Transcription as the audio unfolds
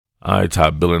All right,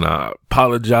 Ty Billin, I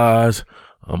apologize.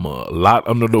 I'm a lot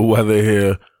under the weather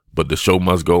here, but the show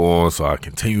must go on, so I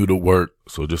continue to work.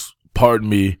 So just pardon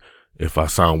me if I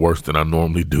sound worse than I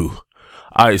normally do.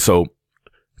 All right, so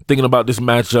thinking about this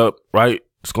matchup, right?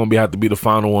 It's going to have to be the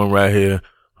final one right here.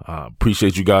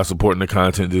 Appreciate you guys supporting the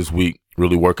content this week.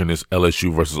 Really working this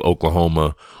LSU versus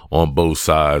Oklahoma on both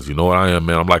sides. You know what I am,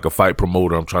 man? I'm like a fight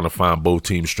promoter. I'm trying to find both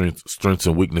teams' strengths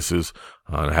and weaknesses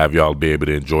and have y'all be able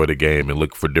to enjoy the game and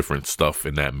look for different stuff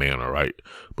in that manner, right?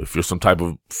 But if you're some type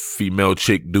of female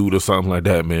chick dude or something like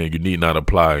that, man, you need not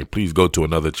apply. Please go to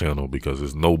another channel because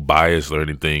there's no bias or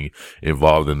anything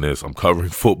involved in this. I'm covering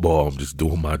football. I'm just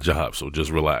doing my job, so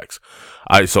just relax.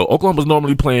 All right, so Oklahoma's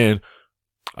normally playing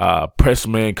press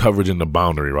man coverage in the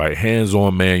boundary, right?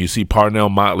 Hands-on man. You see Parnell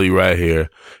Motley right here.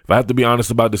 If I have to be honest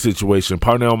about the situation,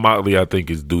 Parnell Motley, I think,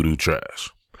 is doo-doo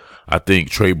trash. I think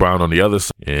Trey Brown on the other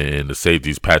side and the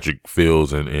safeties, Patrick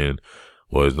Fields and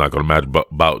well, it's not going to matter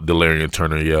about Delarian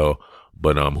Turner-Yell,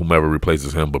 but whomever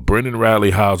replaces him. But Brendan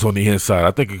Riley-Howes on the inside,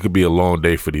 I think it could be a long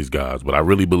day for these guys. But I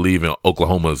really believe in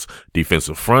Oklahoma's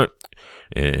defensive front.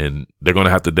 And they're going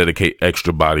to have to dedicate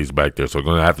extra bodies back there. So they're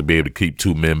going to have to be able to keep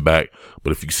two men back.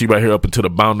 But if you see right here up into the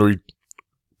boundary,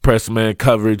 press man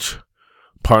coverage,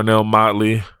 Parnell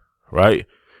Motley, right,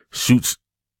 shoots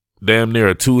damn near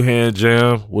a two-hand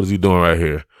jam. What is he doing right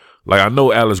here? Like, I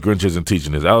know Alex Grinch isn't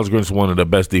teaching this. Alex Grinch is one of the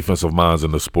best defensive minds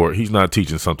in the sport. He's not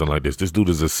teaching something like this. This dude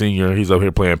is a senior. He's up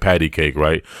here playing patty cake,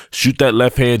 right? Shoot that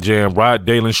left-hand jam, ride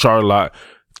Dalen Charlotte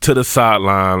to the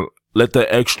sideline, let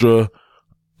the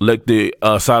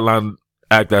sideline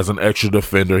act as an extra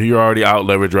defender. He already out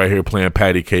leveraged right here playing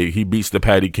patty cake. He beats the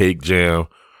patty cake jam,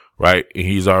 right? And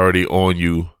he's already on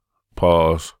you.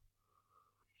 Pause.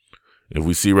 If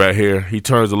we see right here, he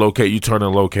turns to locate, you turn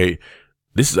and locate.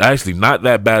 This is actually not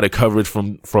that bad a coverage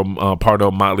from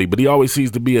Parnell Motley, but he always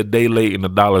seems to be a day late and a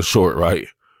dollar short, right?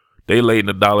 Day late and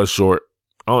a dollar short.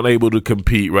 Unable to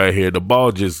compete right here. The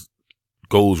ball just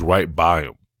goes right by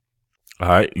him. All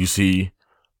right, you see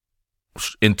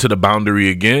into the boundary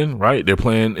again, right? They're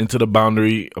playing into the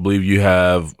boundary. I believe you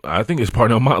have, I think it's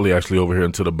Parnell Motley actually over here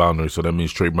into the boundary. So that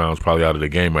means Trey Brown's probably out of the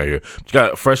game right here. You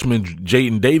got freshman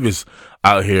Jaden Davis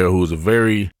out here, who's a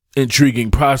very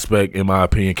intriguing prospect, in my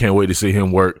opinion. Can't wait to see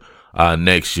him work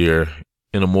next year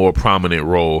in a more prominent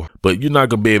role. But you're not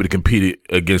going to be able to compete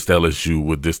against LSU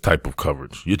with this type of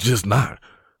coverage. You're just not,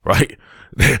 right?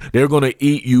 They're going to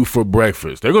eat you for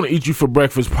breakfast. They're going to eat you for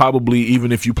breakfast probably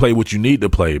even if you play what you need to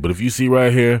play. But if you see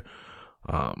right here,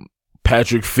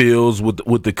 Patrick Fields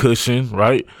with the cushion,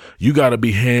 right? You got to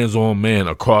be hands-on man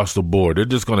across the board. They're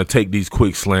just going to take these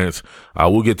quick slants.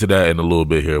 We'll get to that in a little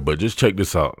bit here, but just check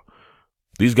this out.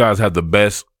 These guys have the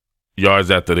best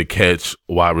yards after the catch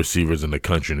wide receivers in the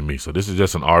country to me. So this is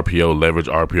just an RPO, leverage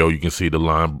RPO. You can see the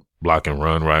line block and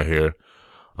run right here.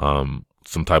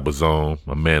 Some type of zone.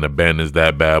 My man abandons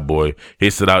that bad boy.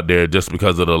 Hits it out there just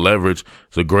because of the leverage.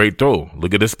 It's a great throw.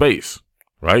 Look at the space,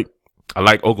 right? I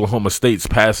like Oklahoma State's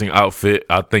passing outfit.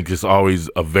 I think it's always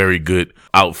a very good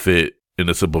outfit in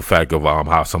the simple fact of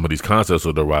how some of these concepts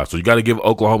are derived. So you got to give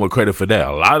Oklahoma credit for that.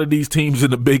 A lot of these teams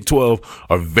in the Big 12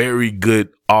 are very good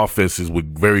offenses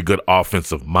with very good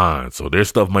offensive minds. So their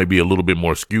stuff might be a little bit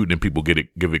more skewed than people give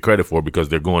it credit for because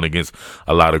they're going against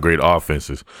a lot of great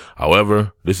offenses.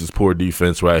 However, this is poor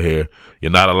defense right here.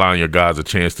 You're not allowing your guys a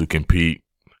chance to compete,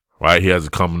 right? He has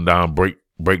to come down,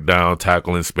 break down,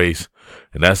 tackle in space.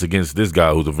 And that's against this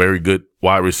guy who's a very good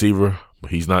wide receiver. But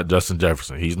he's not Justin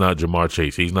Jefferson. He's not Jamar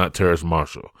Chase. He's not Terrace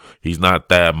Marshall. He's not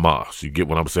Thad Moss. You get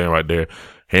what I'm saying right there?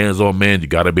 Hands-on man, you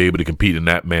got to be able to compete in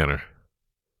that manner.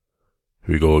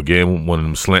 Here we go again, one of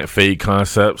them slant fade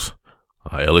concepts.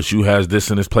 LSU has this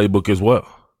in its playbook as well.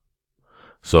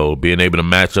 So being able to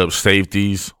match up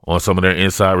safeties on some of their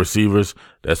inside receivers,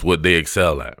 that's what they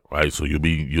excel at, right? So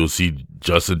you'll see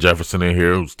Justin Jefferson in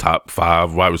here, who's top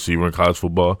 5 wide receiver in college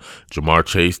football. Jamar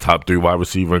Chase, top 3 wide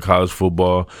receiver in college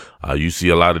football. You see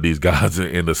a lot of these guys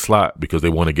in the slot because they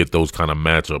want to get those kind of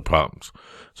matchup problems.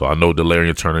 So I know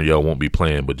Delarian Turner-Yell won't be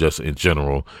playing, but just in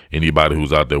general, anybody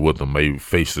who's out there with them may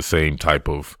face the same type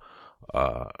of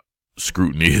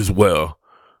scrutiny as well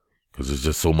because there's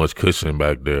just so much cushion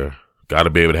back there. Got to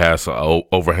be able to have some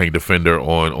overhang defender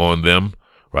on them,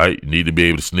 right? You need to be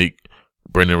able to sneak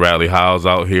Brendan Riley-Howes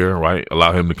out here, right?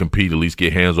 Allow him to compete, at least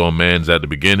get hands-on man at the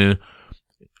beginning,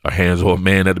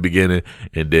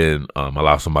 and then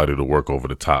allow somebody to work over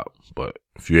the top. But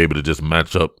if you're able to just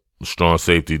match up strong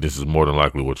safety, this is more than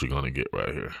likely what you're going to get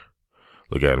right here.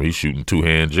 Look at him. He's shooting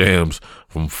two-hand jams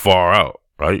from far out,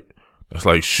 right? That's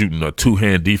like shooting a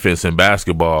two-hand defense in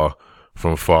basketball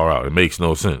from far out. It makes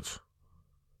no sense.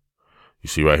 You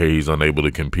see right here, he's unable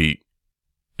to compete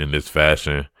in this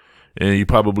fashion. And you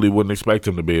probably wouldn't expect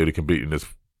him to be able to compete in this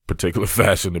particular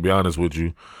fashion, to be honest with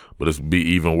you. But it's be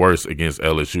even worse against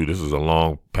LSU. This is a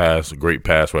long pass, a great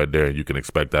pass right there, and you can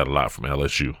expect that a lot from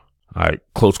LSU. All right,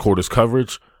 close quarters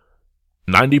coverage.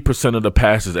 90% of the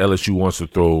passes LSU wants to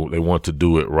throw, they want to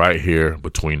do it right here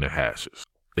between the hashes.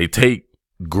 They take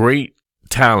great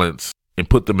talents and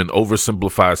put them in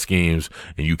oversimplified schemes,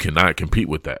 and you cannot compete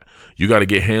with that. You got to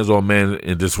get hands on man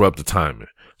and disrupt the timing.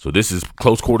 So this is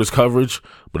close quarters coverage,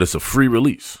 but it's a free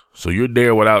release. So you're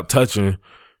there without touching.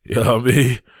 You know what I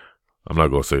mean? I'm not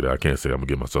going to say that. I can't say that. I'm going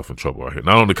to get myself in trouble right here.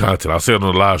 Not on the content. I'll say it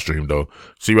on the live stream, though.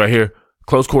 See right here?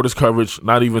 Close quarters coverage,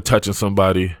 not even touching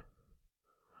somebody.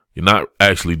 You're not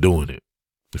actually doing it,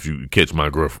 if you catch my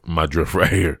drift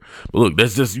right here. But look,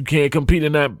 that's just, you can't compete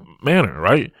in that manner,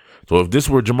 right? So if this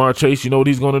were Jamar Chase, you know what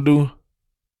he's going to do?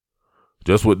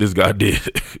 Just what this guy did.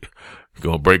 He's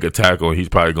going to break a tackle, and he's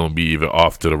probably going to be even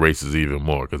off to the races even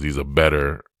more because he's a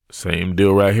better. Same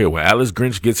deal right here. When Alex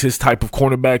Grinch gets his type of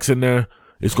cornerbacks in there,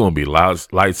 it's going to be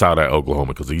lights out at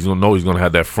Oklahoma because he's going to know he's going to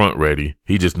have that front ready.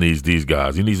 He just needs these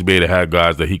guys. He needs to be able to have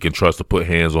guys that he can trust to put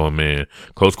hands on man.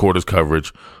 Close quarters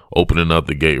coverage, opening up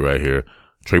the gate right here.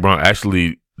 Trey Brown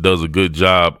actually does a good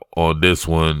job on this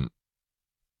one.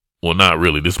 Well, not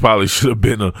really. This probably should have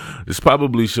been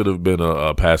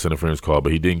a pass interference call,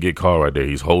 but he didn't get called right there.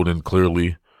 He's holding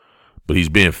clearly, but he's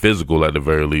being physical at the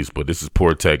very least. But this is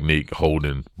poor technique,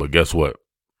 holding. But guess what?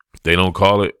 If they don't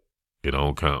call it, it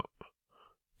don't count.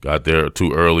 Got there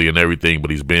too early and everything, but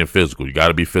he's being physical. You got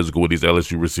to be physical with these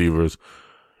LSU receivers,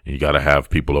 and you got to have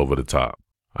people over the top.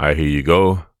 All right, here you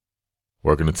go.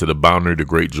 Working into the boundary, the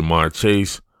great Jamar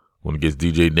Chase. When it gets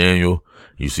DJ Daniel,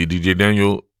 you see DJ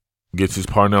Daniel gets his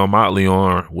Parnell Motley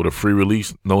on with a free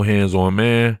release, no hands on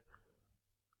man.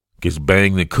 Gets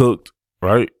banged and cooked,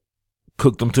 right?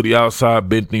 Cooked him to the outside,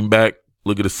 bent him back.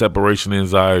 Look at the separation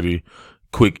anxiety.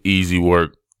 Quick, easy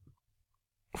work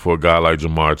for a guy like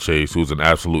Jamar Chase, who's an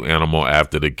absolute animal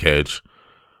after the catch.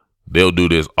 They'll do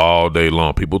this all day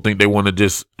long. People think they want to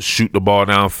just shoot the ball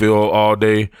downfield all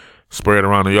day, spread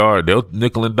around the yard. They'll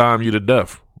nickel and dime you to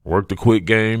death. Work the quick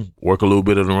game, work a little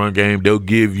bit of the run game. They'll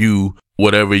give you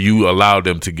whatever you allow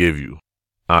them to give you.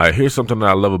 All right, here's something that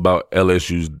I love about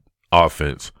LSU's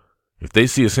offense. If they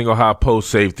see a single high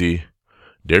post safety,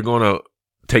 they're going to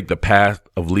take the path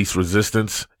of least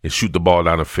resistance and shoot the ball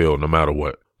down the field no matter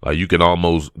what. Like, you can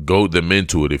almost goad them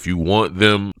into it. If you want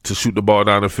them to shoot the ball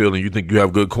down the field and you think you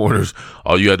have good corners,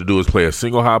 all you have to do is play a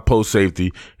single high post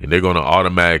safety, and they're going to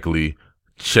automatically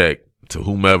check to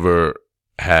whomever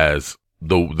has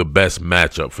the best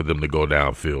matchup for them to go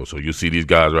downfield. So you see these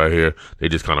guys right here, they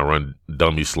just kind of run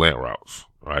dummy slant routes,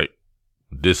 right?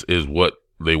 This is what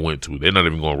they went to. They're not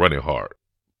even going to run it hard.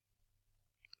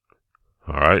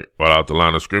 All right, right out the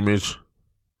line of scrimmage.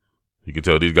 You can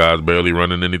tell these guys barely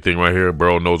running anything right here.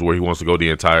 Burrow knows where he wants to go the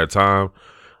entire time.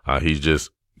 He's just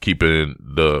keeping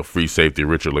the free safety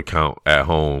Richard LeCount at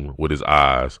home with his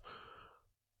eyes.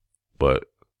 But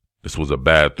this was a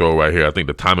bad throw right here. I think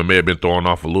the timing may have been thrown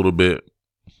off a little bit,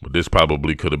 but this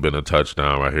probably could have been a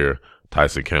touchdown right here.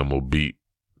 Tyson Campbell beat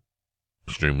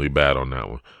extremely bad on that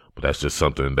one. But that's just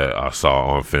something that I saw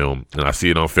on film, and I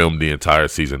see it on film the entire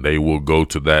season. They will go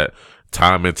to that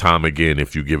time and time again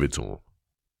if you give it to them.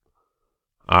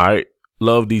 All right,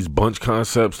 love these bunch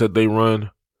concepts that they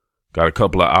run. Got a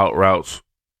couple of out routes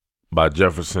by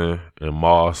Jefferson and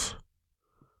Moss.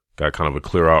 Got kind of a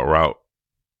clear out route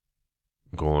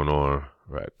going on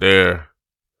right there.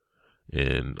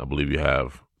 And I believe you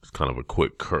have kind of a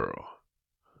quick curl.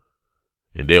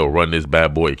 And they'll run this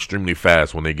bad boy extremely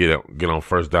fast when they get on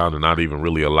first down and not even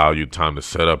really allow you time to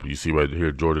set up. You see right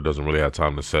here, Georgia doesn't really have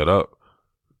time to set up.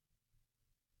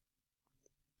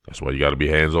 That's why you got to be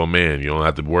hands-on man. You don't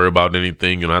have to worry about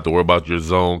anything. You don't have to worry about your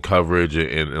zone coverage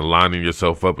and lining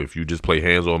yourself up. If you just play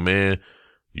hands-on man,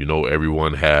 you know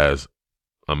everyone has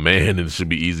a man and it should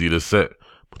be easy to set.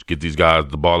 But get these guys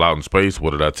the ball out in space.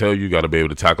 What did I tell you? You got to be able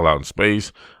to tackle out in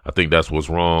space. I think that's what's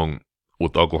wrong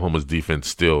with Oklahoma's defense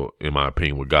still, in my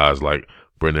opinion, with guys like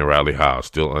Brendan Riley-Howe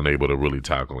still unable to really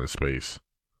tackle in space.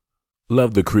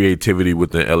 Love the creativity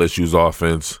within LSU's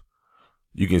offense.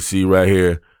 You can see right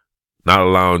here, not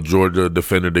allowing Georgia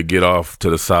defender to get off to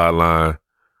the sideline.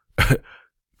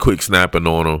 Quick snapping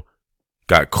on him.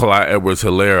 Got Clyde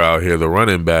Edwards-Helaire out here, the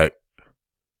running back.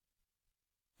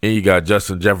 And you got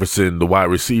Justin Jefferson, the wide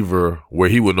receiver, where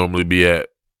he would normally be at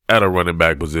a running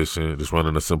back position, just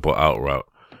running a simple out route.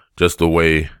 Just a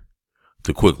way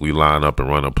to quickly line up and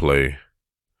run a play.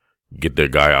 Get their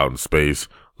guy out in space.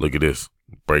 Look at this.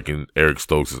 Breaking Eric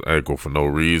Stokes' ankle for no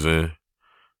reason.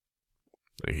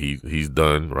 He's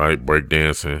done, right?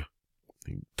 Breakdancing.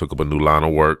 He took up a new line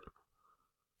of work.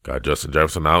 Got Justin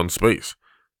Jefferson out in space.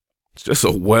 It's just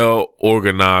a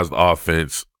well-organized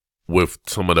offense with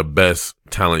some of the best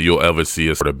talent you'll ever see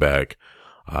as quarterback.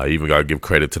 Even got to give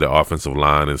credit to the offensive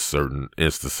line in certain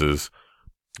instances.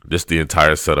 Just the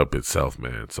entire setup itself,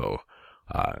 man. So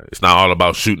it's not all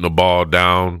about shooting the ball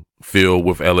downfield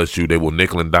with LSU. They will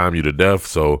nickel and dime you to death.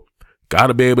 So got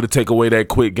to be able to take away that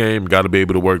quick game. Got to be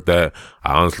able to work that.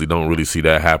 I honestly don't really see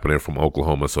that happening from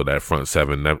Oklahoma. So that front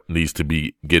seven that needs to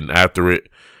be getting after it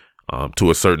to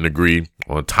a certain degree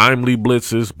on timely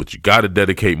blitzes. But you got to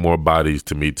dedicate more bodies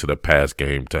to the pass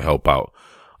game to help out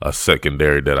a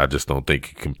secondary that I just don't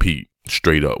think can compete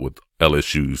straight up with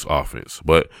LSU's offense.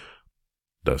 But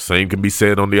the same can be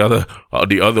said on the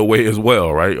other way as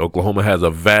well, right? Oklahoma has a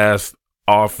vast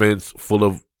offense full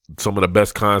of some of the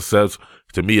best concepts.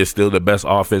 To me, it's still the best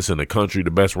offense in the country,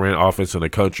 the best ran offense in the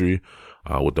country,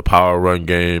 with the power run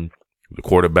game, the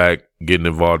quarterback getting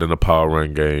involved in the power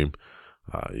run game.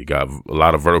 You got a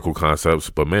lot of vertical concepts,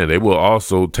 but man, they will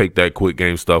also take that quick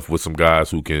game stuff with some guys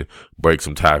who can break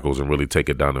some tackles and really take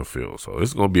it down the field. So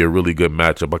it's going to be a really good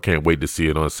matchup. I can't wait to see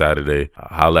it on Saturday.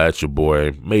 Holla at your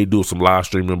boy. May do some live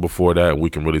streaming before that. We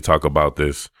can really talk about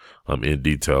this in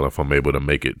detail if I'm able to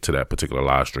make it to that particular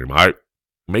live stream. All right.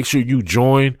 Make sure you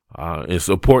join and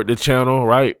support the channel,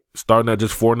 right? Starting at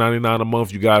just $4.99 a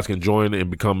month, you guys can join and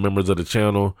become members of the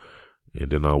channel, and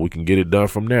then we can get it done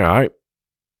from there, all right?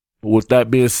 With that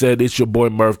being said, it's your boy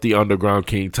Murf, the Underground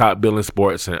King, top Billin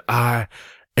Sports, and I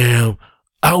am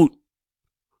out.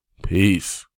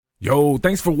 Peace. Yo,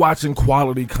 thanks for watching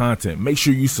quality content. Make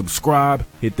sure you subscribe,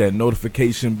 hit that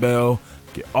notification bell,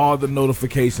 get all the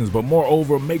notifications, but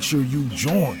moreover, make sure you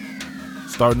join.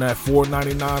 Starting at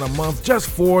 $4.99 a month, just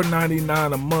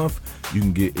 $4.99 a month, you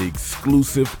can get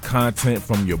exclusive content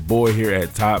from your boy here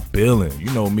at Top Billin.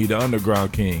 You know me, the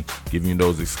Underground King, giving you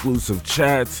those exclusive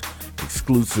chats,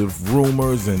 exclusive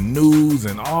rumors and news,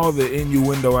 and all the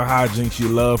innuendo and hijinks you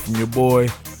love from your boy.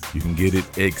 You can get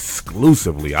it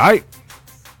exclusively, all right?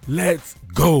 Let's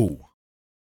go.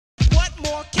 What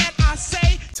more can I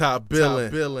say? Top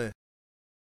Billin.